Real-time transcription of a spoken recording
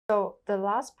So the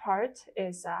last part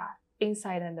is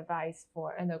insight and advice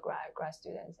for undergrad, grad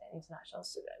students, and international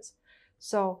students.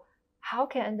 So how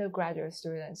can undergraduate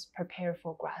students prepare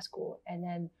for grad school? And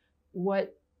then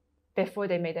before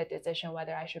they make a decision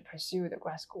whether I should pursue the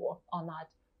grad school or not,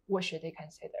 what should they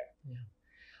consider?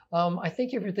 Yeah. I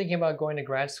think if you're thinking about going to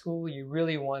grad school, you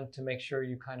really want to make sure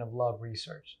you kind of love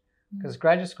research, because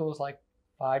graduate school is like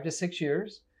 5 to 6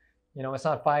 years. You know, it's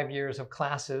not 5 years of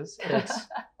classes. It's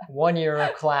 1 year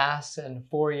of class and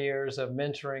 4 years of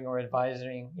mentoring or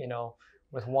advising, you know,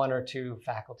 with 1 or 2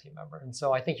 faculty members. And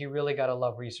so I think you really got to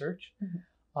love research.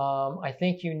 I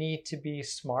think you need to be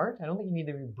smart. I don't think you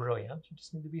need to be brilliant. You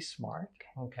just need to be smart.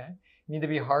 Okay. You need to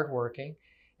be hardworking,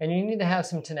 and you need to have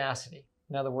some tenacity.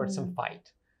 In other words, some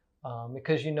fight,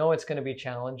 because you know it's going to be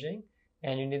challenging,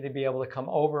 and you need to be able to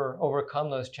overcome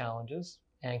those challenges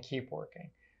and keep working.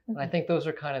 And I think those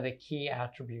are kind of the key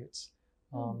attributes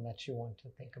that you want to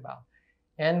think about.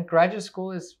 And graduate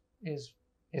school is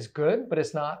good, but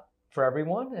it's not for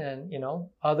everyone. And, you know,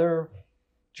 other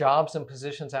jobs and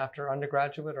positions after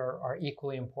undergraduate are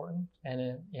equally important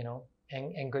and, you know,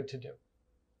 and good to do.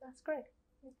 That's great.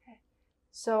 Okay.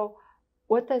 So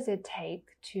what does it take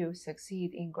to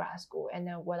succeed in grad school? And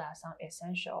then what are some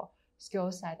essential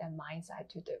skill set and mindset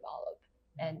to develop?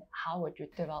 And how would you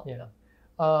develop them?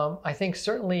 I think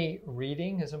certainly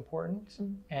reading is important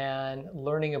and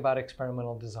learning about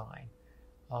experimental design.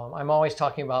 I'm always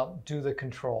talking about do the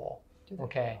control.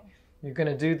 You're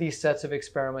going to do these sets of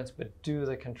experiments, but do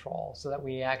the control so that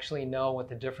we actually know what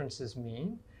the differences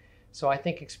mean. So I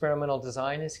think experimental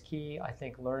design is key. I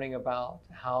think learning about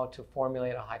how to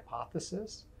formulate a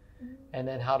hypothesis and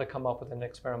then how to come up with an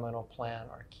experimental plan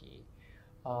are key.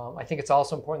 I think it's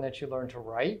also important that you learn to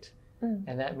write.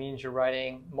 And that means you're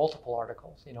writing multiple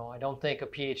articles. You know, I don't think a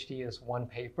PhD is one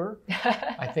paper.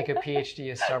 I think a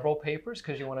PhD is several papers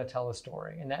because you want to tell a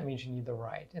story. And that means you need to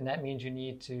write. And that means you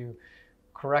need to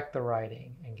correct the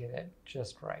writing and get it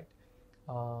just right.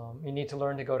 You need to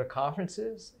learn to go to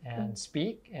conferences and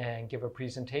speak and give a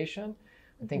presentation.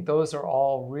 I think those are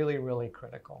all really, really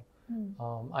critical.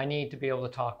 I need to be able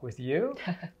to talk with you.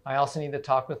 I also need to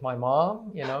talk with my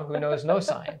mom, you know, who knows no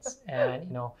science. And,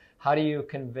 you know, how do you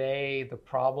convey the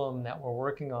problem that we're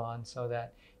working on so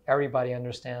that everybody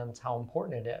understands how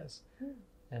important it is?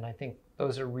 And I think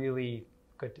those are really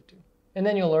good to do. And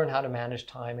then you'll learn how to manage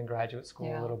time in graduate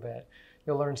school a little bit.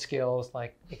 You'll learn skills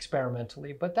like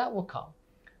experimentally, but that will come.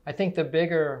 I think the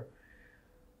bigger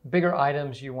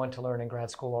items you want to learn in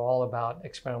grad school are all about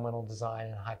experimental design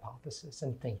and hypothesis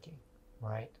and thinking,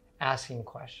 right? Asking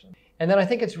questions. And then I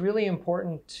think it's really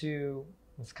important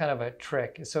it's kind of a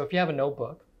trick. So if you have a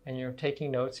notebook and you're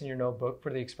taking notes in your notebook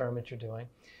for the experiment you're doing,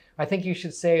 I think you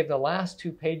should save the last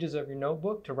 2 pages of your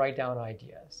notebook to write down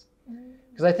ideas.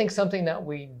 Because I think something that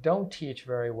we don't teach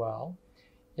very well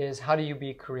is how do you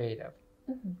be creative?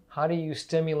 How do you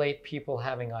stimulate people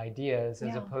having ideas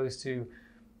as opposed to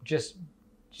just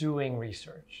doing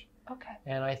research?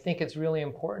 And I think it's really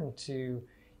important to,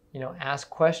 you know, ask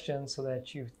questions so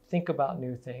that you think about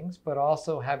new things, but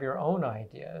also have your own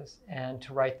ideas and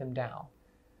to write them down.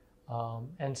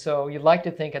 And so you'd like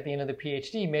to think at the end of the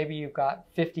PhD, maybe you've got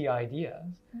 50 ideas.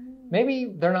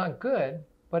 Maybe they're not good,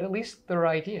 but at least they're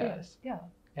ideas.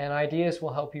 And ideas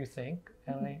will help you think.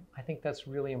 And I think that's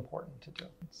really important to do.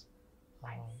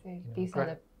 I see. You know, these are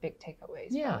the big takeaways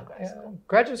from grad school.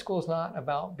 Graduate school is not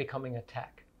about becoming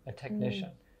a technician,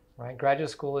 right?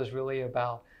 Graduate school is really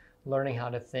about learning how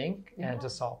to think and to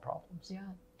solve problems.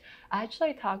 I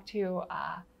actually talked to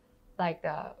like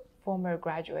the former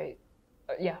graduate,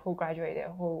 who graduated,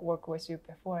 who worked with you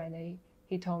before, and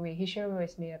he told me, he shared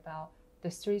with me about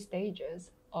the 3 stages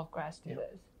of grad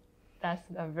students. That's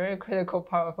a very critical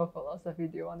part of a philosophy.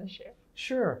 Do you want to share?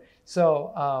 Sure.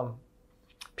 So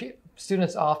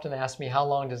students often ask me, how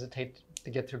long does it take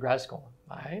to get through grad school?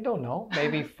 I don't know,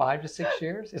 maybe 5 to 6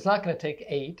 years. It's not going to take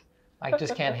 8. I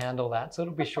just can't handle that. So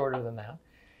it'll be shorter than that.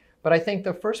 But I think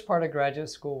the first part of graduate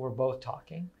school, we're both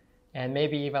talking, and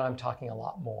maybe even I'm talking a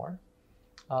lot more.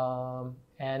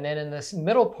 And then in this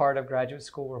middle part of graduate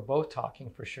school, we're both talking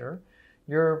for sure.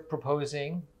 You're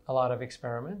proposing a lot of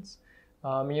experiments.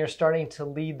 You're starting to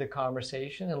lead the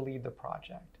conversation and lead the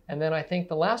project. And then I think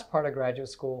the last part of graduate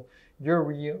school,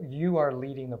 you are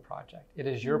leading the project. It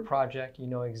is your project. You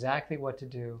know exactly what to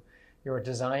do. You're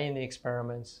designing the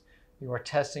experiments. You are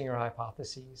testing your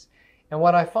hypotheses. And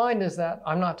what I find is that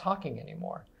I'm not talking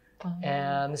anymore.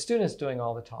 And the student's doing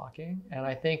all the talking. And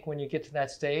I think when you get to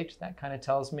that stage, that kind of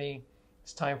tells me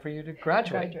it's time for you to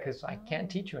graduate because I can't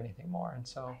teach you anything more. And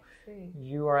so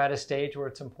you are at a stage where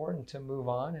it's important to move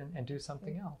on and do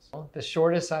something else. The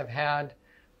shortest I've had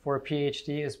for a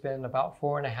PhD has been about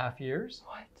 4.5 years.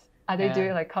 What? Are they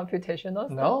doing like computational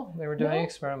stuff? No, they were doing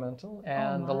experimental,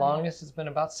 and the longest has been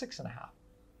about 6.5.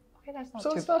 Okay, that's not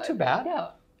so too it's bad. not too bad.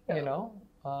 Yeah. You know,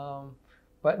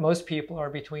 but most people are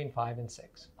between 5 and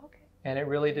 6. Okay. And it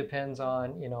really depends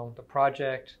on, you know, the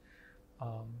project,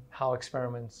 how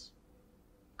experiments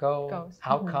go,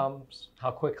 outcomes,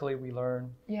 how quickly we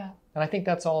learn. Yeah. And I think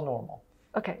that's all normal.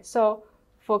 Okay, so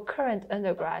for current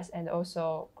undergrads and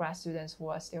also grad students who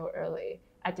are still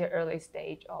at the early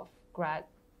stage of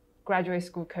graduate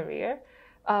school career,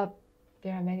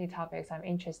 there are many topics I'm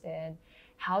interested in.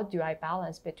 How do I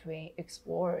balance between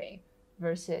exploring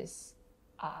versus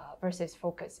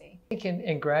focusing? I think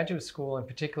in graduate school in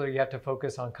particular, you have to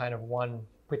focus on kind of one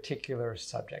particular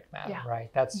subject matter, right?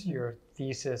 That's your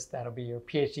thesis. That'll be your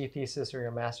PhD thesis or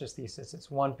your master's thesis. It's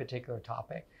one particular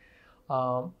topic.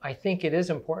 I think it is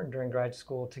important during graduate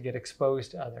school to get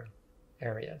exposed to other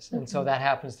areas. And so that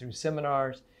happens through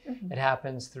seminars. It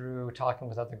happens through talking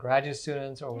with other graduate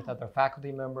students or with other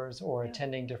faculty members or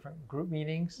attending different group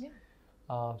meetings.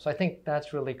 So I think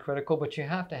that's really critical, but you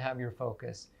have to have your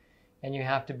focus and you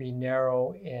have to be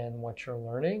narrow in what you're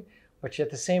learning. But at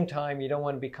the same time, you don't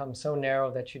want to become so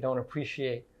narrow that you don't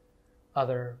appreciate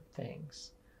other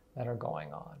things that are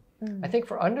going on. I think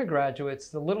for undergraduates,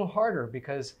 it's a little harder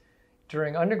because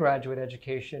during undergraduate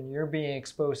education, you're being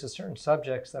exposed to certain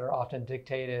subjects that are often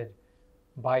dictated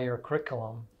by your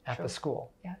curriculum at the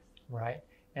school, right?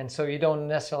 And so you don't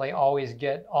necessarily always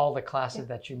get all the classes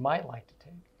that you might like to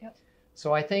take.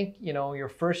 So I think, you know, your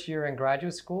first year in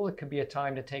graduate school, it could be a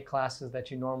time to take classes that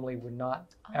you normally would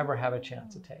not ever have a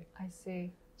chance to take. I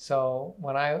see. So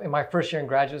in my first year in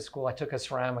graduate school, I took a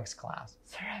ceramics class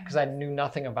because I knew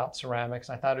nothing about ceramics.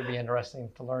 I thought it'd be interesting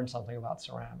to learn something about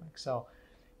ceramics. So,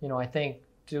 you know, I think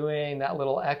doing that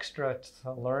little extra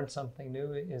to learn something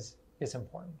new is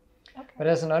important. But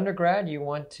as an undergrad, you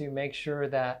want to make sure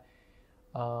that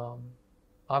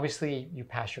obviously you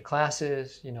pass your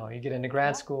classes, you know, you get into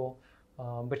grad school,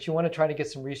 but you want to try to get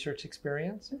some research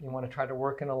experience. You want to try to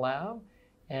work in a lab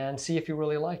and see if you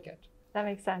really like it. That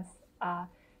makes sense.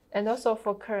 And also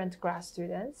for current grad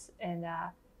students, and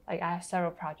like I have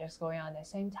several projects going on at the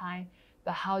same time,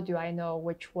 but how do I know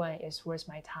which one is worth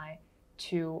my time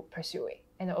to pursue it?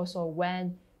 And also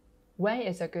when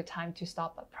is a good time to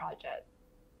stop a project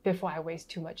before I waste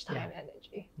too much time and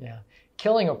energy? Yeah,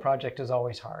 killing a project is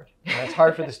always hard. You know, it's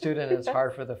hard for the student and it's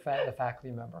hard for the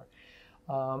faculty member.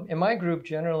 In my group,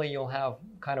 generally you'll have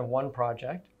kind of one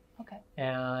project.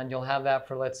 And you'll have that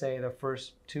for, let's say, the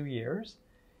first 2 years.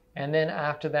 And then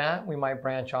after that, we might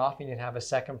branch off and you'd have a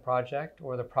second project,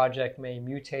 or the project may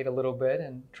mutate a little bit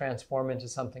and transform into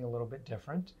something a little bit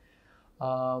different.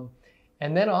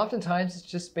 And then oftentimes it's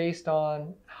just based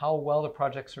on how well the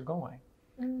projects are going.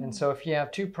 And so if you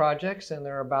have two projects and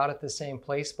they're about at the same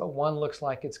place, but one looks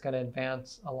like it's going to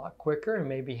advance a lot quicker and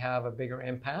maybe have a bigger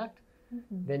impact,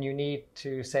 then you need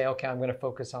to say, okay, I'm going to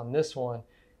focus on this one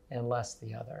and less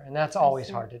the other. And that's always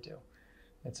hard to do.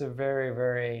 It's a very,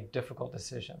 very difficult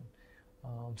decision.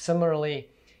 Similarly,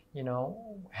 you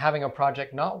know, having a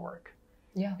project not work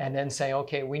and then say,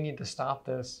 okay, we need to stop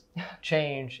this,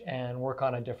 change and work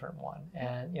on a different one.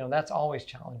 And, you know, that's always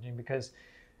challenging because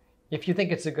if you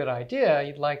think it's a good idea,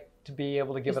 you'd like to be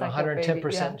able to give it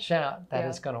 110% shot that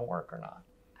it's going to work or not.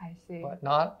 I see. But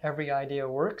not every idea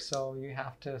works, so you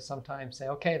have to sometimes say,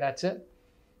 okay, that's it.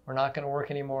 We're not going to work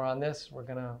anymore on this. We're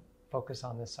going to focus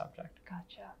on this subject.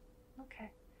 Gotcha. Okay.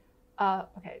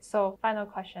 Okay, so final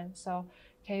question. So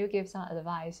can you give some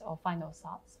advice or final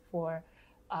thoughts for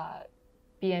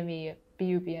BME,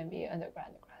 BU BME undergrad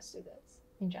and grad students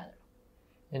in general?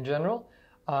 In general,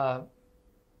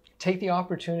 take the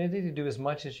opportunity to do as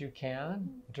much as you can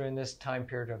during this time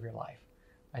period of your life.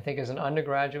 I think as an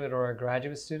undergraduate or a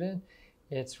graduate student,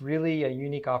 it's really a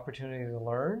unique opportunity to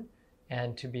learn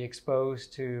and to be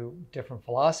exposed to different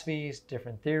philosophies,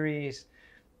 different theories,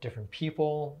 different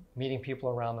people, meeting people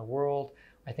around the world.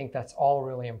 I think that's all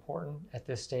really important at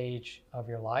this stage of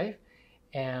your life.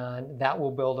 And that will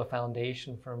build a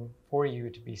foundation for you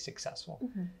to be successful.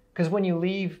 Because when you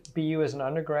leave BU as an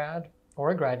undergrad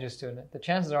or a graduate student, the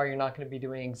chances are you're not going to be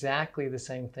doing exactly the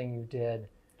same thing you did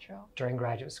during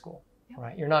graduate school,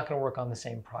 right? You're not going to work on the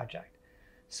same project.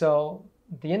 So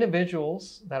the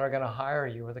individuals that are going to hire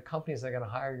you or the companies that are going to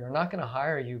hire you are not going to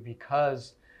hire you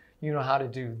because you know how to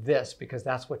do this, because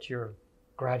that's what your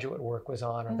graduate work was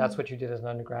on, or that's what you did as an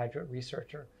undergraduate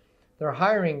researcher. They're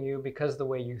hiring you because of the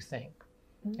way you think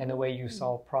and the way you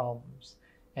solve problems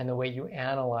and the way you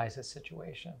analyze a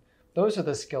situation. Those are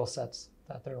the skill sets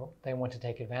that they want to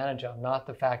take advantage of, not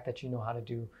the fact that you know how to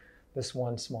do this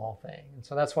one small thing. And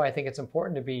so that's why I think it's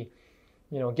important to be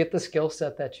get the skill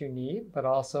set that you need, but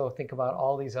also think about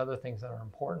all these other things that are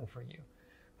important for you.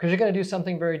 Because you're going to do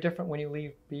something very different when you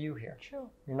leave BU here. True.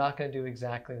 You're not going to do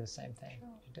exactly the same thing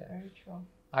you did. Very true.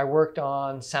 I worked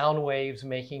on sound waves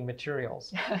making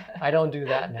materials. I don't do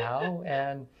that now,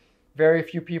 and very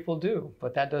few people do,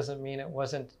 but that doesn't mean it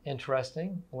wasn't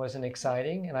interesting, it wasn't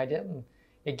exciting, and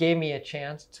it gave me a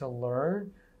chance to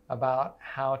learn about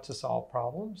how to solve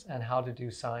problems and how to do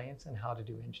science and how to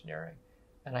do engineering.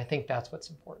 And I think that's what's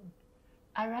important.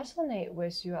 I resonate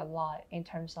with you a lot in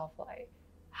terms of like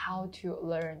how to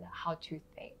learn, how to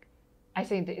think. I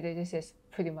think that this is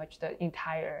pretty much the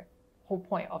entire whole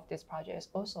point of this project, is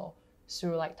also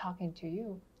through like talking to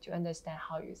you to understand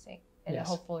how you think. And Yes.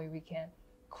 hopefully we can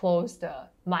close the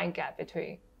mind gap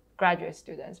between graduate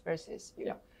students versus you.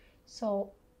 Yeah.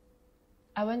 So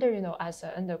I wonder, as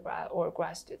an undergrad or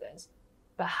grad students,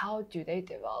 but how do they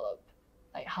develop,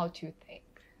 like how to think?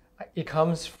 It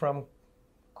comes from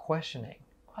questioning.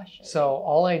 Question. So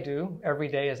all I do every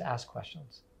day is ask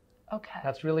questions. Okay.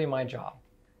 That's really my job.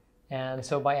 And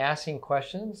so by asking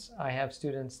questions, I have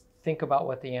students think about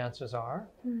what the answers are.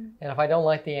 And if I don't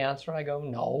like the answer, I go,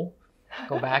 no,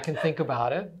 go back and think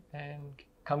about it and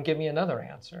come give me another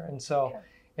answer. And so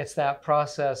it's that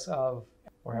process of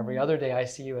where every other day I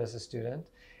see you as a student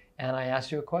and I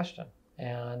ask you a question.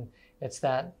 And it's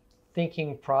that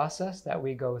thinking process that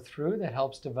we go through that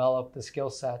helps develop the skill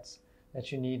sets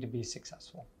that you need to be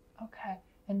successful. Okay.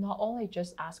 And not only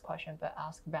just ask questions, but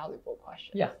ask valuable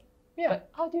questions. Yeah. Yeah. But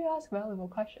how do you ask valuable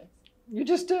questions? You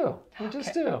just do. You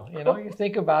just do. You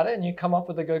think about it and you come up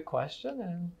with a good question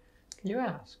and you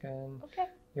ask. And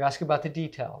you ask about the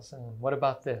details and what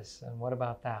about this and what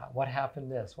about that? What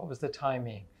happened this? What was the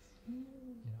timing?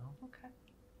 Okay.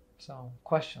 So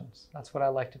questions. That's what I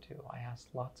like to do. I ask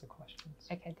lots of questions.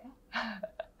 I can tell.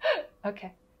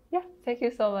 Okay. Yeah. Thank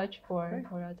you so much for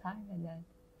your time. And then.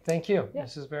 Thank you. Yeah.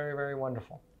 This is very, very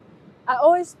wonderful. I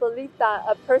always believe that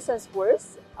a person's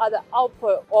words are the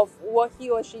output of what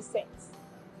he or she thinks.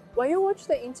 When you watch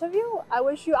the interview, I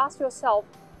wish you ask yourself,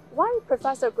 why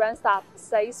Professor Grinstaff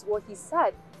says what he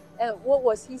said, and what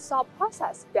was his thought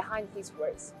process behind his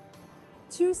words.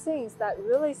 Two things that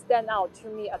really stand out to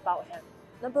me about him.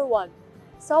 Number one,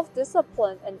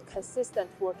 self-discipline and consistent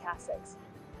work ethics.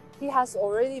 He has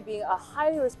already been a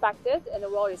highly respected and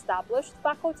well-established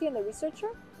faculty and researcher,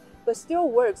 but still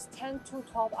works 10 to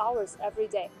 12 hours every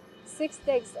day, 6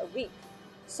 days a week.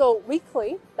 So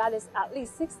weekly, that is at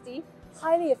least 60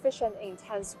 highly efficient and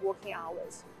intense working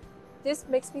hours. This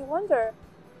makes me wonder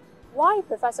why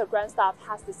Professor Grinstaff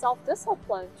has the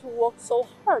self-discipline to work so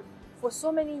hard for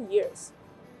so many years.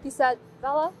 He said,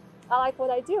 Bella, I like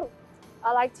what I do.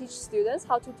 I like to teach students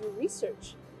how to do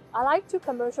research. I like to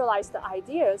commercialize the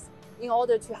ideas in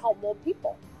order to help more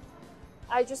people.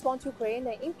 I just want to create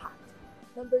an impact.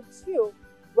 Number two,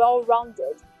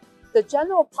 well-rounded. The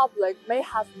general public may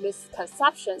have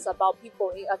misconceptions about people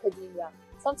in academia,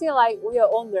 something like we are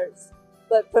all nerds.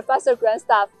 But Professor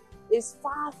Grinstaff is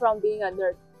far from being a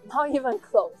nerd, not even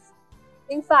close.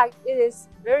 In fact, it is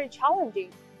very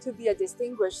challenging to be a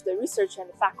distinguished researcher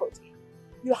and faculty.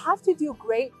 You have to do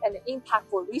great and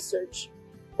impactful research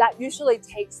that usually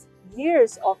takes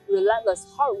years of relentless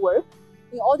hard work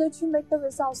in order to make the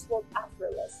results look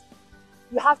effortless.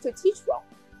 You have to teach well.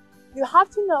 You have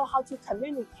to know how to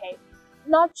communicate,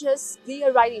 not just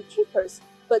via writing papers,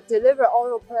 but deliver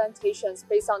oral presentations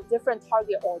based on different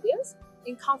target audience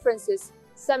in conferences,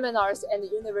 seminars, and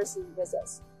university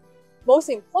visits. Most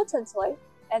importantly,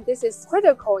 and this is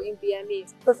critical in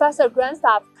BME, Professor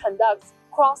Grinstaff conducts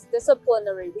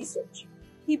cross-disciplinary research.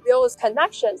 He builds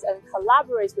connections and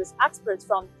collaborates with experts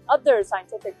from other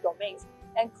scientific domains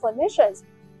and clinicians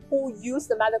who use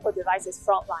the medical devices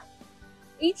frontline.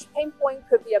 Each pain point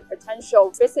could be a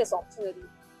potential business opportunity.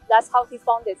 That's how he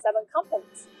founded 7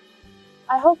 companies.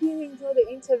 I hope you enjoyed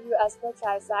the interview as much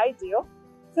as I do.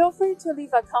 Feel free to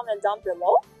leave a comment down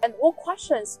below and what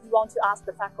questions you want to ask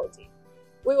the faculty.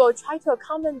 We will try to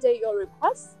accommodate your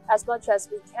requests as much as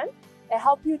we can and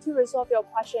help you to resolve your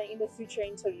question in the future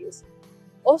interviews.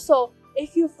 Also,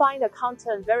 if you find the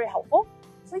content very helpful,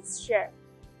 please share.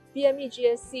 BME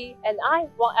GSC and I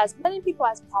want as many people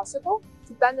as possible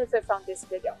to benefit from this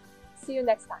video. See you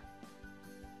next time.